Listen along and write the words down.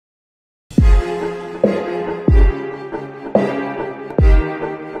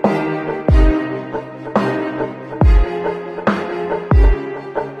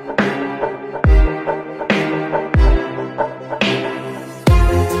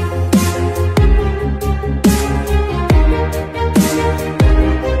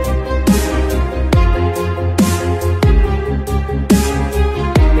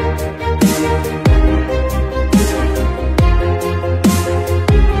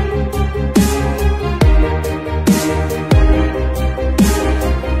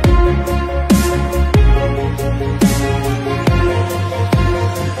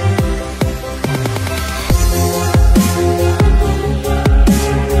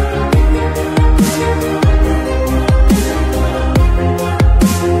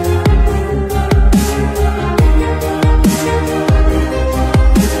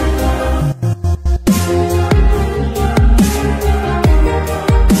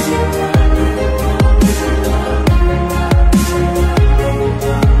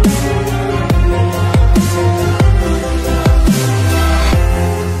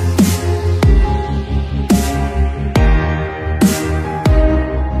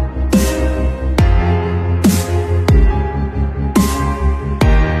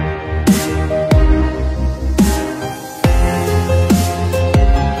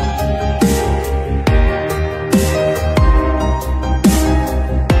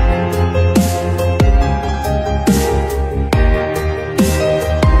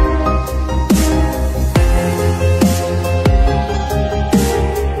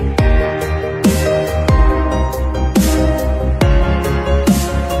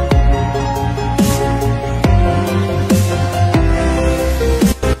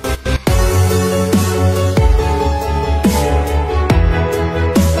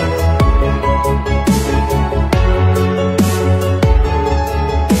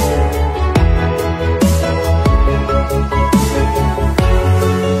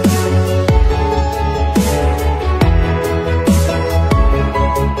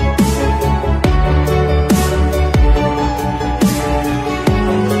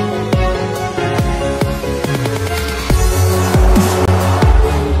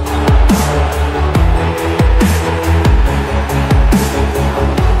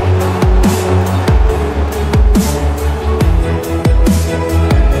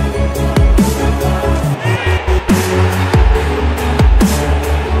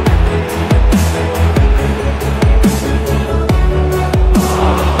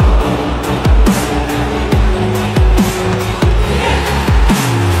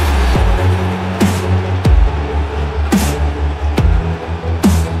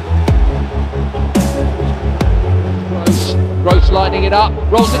it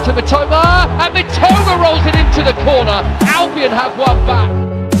up, rolls it to Mitoma, and Mitoma rolls it into the corner. Albion have one back.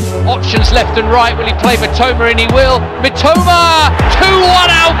 Options left and right. Will he play Mitoma in? He will. Mitoma!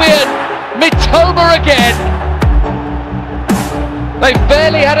 2-1 Albion! Mitoma again! They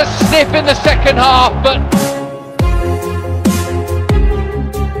barely had a sniff in the second half, but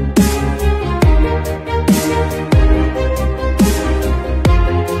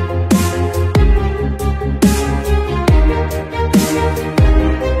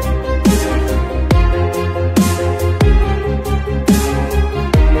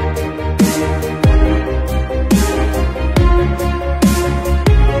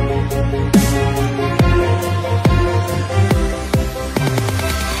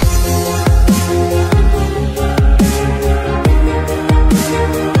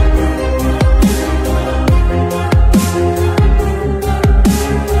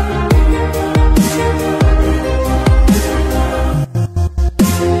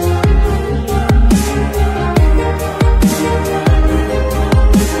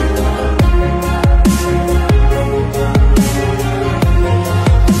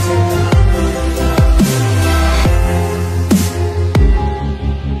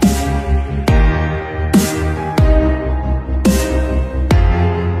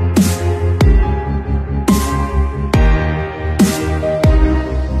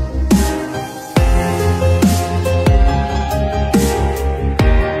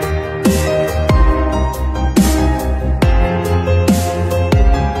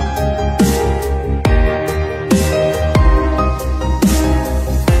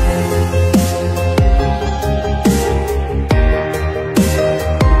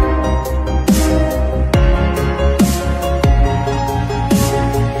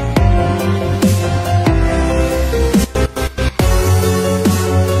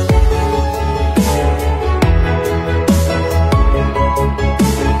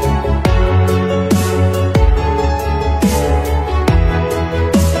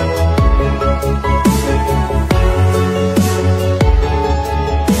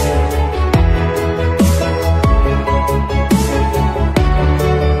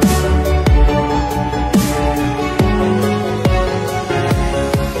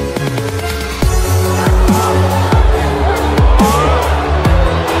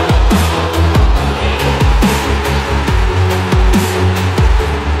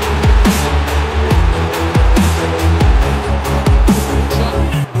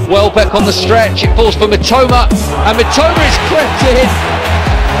Welbeck on the stretch, it falls for Mitoma, and Mitoma is crept in.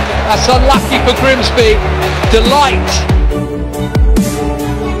 That's unlucky for Grimsby. Delight.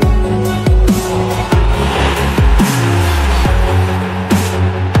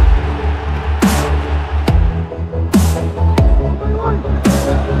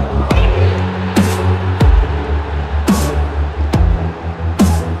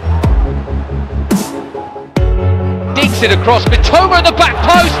 It across Mitoma at the back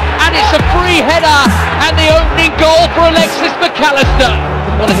post, and it's a free header, and the opening goal for Alexis McAllister.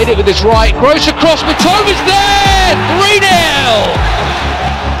 Want to hit it with his right, Gross across, Mitoma's there, 3-0.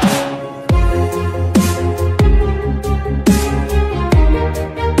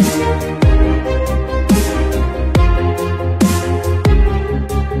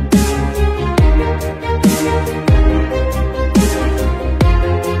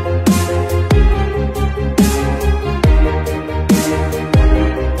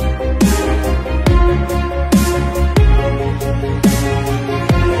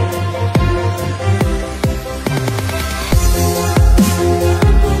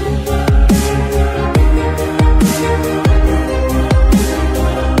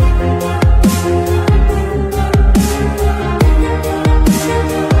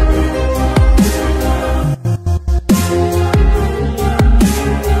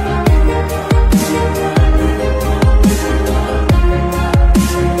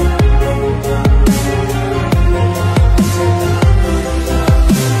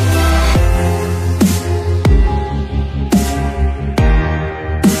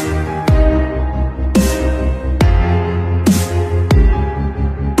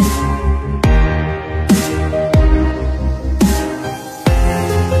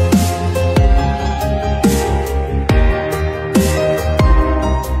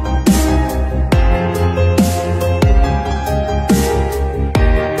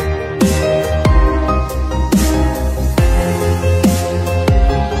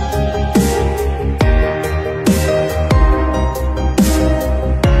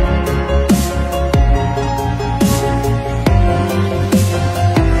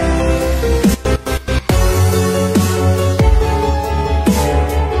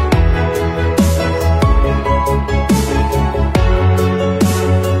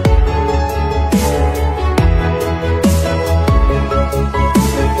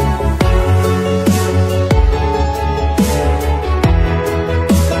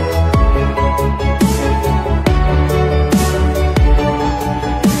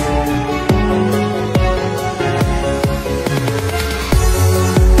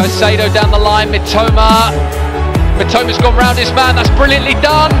 Caicedo down the line, Mitoma. Mitoma's gone round his man, that's brilliantly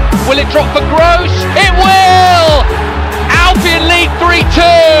done. Will it drop for Gross? It will! Albion lead 3-2.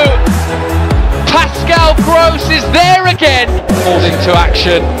 Pascal Gross is there again. Falls into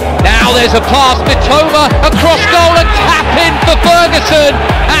action. Now there's a pass, Mitoma across goal, and tap in for Ferguson,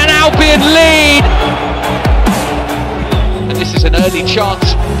 and Albion lead. And this is an early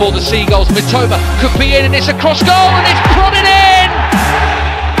chance for the Seagulls. Mitoma could be in, and it's a cross goal, and it's prodded in.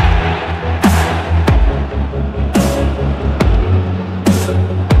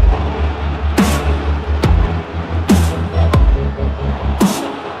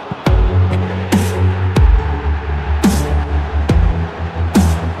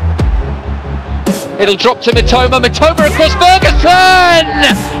 It'll drop to Mitoma, Mitoma across Ferguson!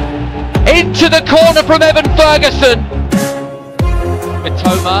 Into the corner from Evan Ferguson.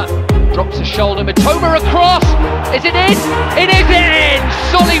 Mitoma drops a shoulder, Mitoma across, is it in? It is in!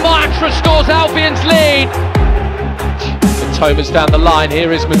 Solly March restores Albion's lead. Mitoma's down the line,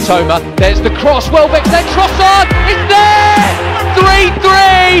 here is Mitoma, there's the cross, Welbeck's there, Trossard is there!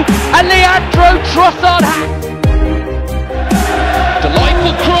 3-3, and Leandro Trossard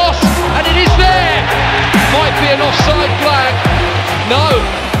delightful cross, and it is there! Might be an offside flag. No.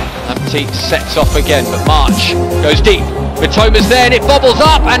 Amtite sets off again, but March goes deep. Mitoma's there, and it bobbles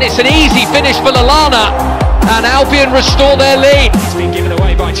up, and it's an easy finish for Lallana. And Albion restore their lead. It's been given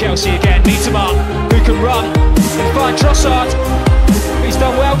away by Chelsea again. Mitoma, who can run, can find Trossard. He's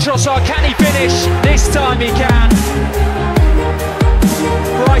done well, Trossard. Can he finish? This time he can.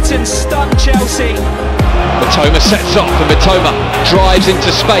 Brighton stunned Chelsea. Mitoma sets off, and Mitoma drives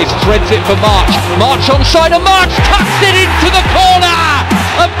into space, threads it for March. March onside, and March tucks it into the corner!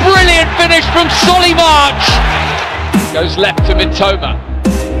 A brilliant finish from Solly March! Goes left to Mitoma.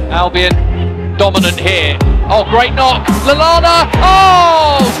 Albion dominant here. Oh, great knock. Lallana!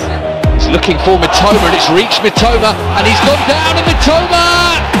 Oh! He's looking for Mitoma, and it's reached Mitoma, and he's gone down, and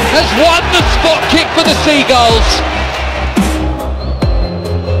Mitoma has won the spot kick for the Seagulls.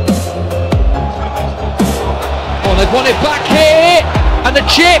 They've won it back here, and the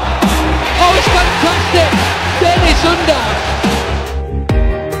chip, oh, it's fantastic, Dennis Under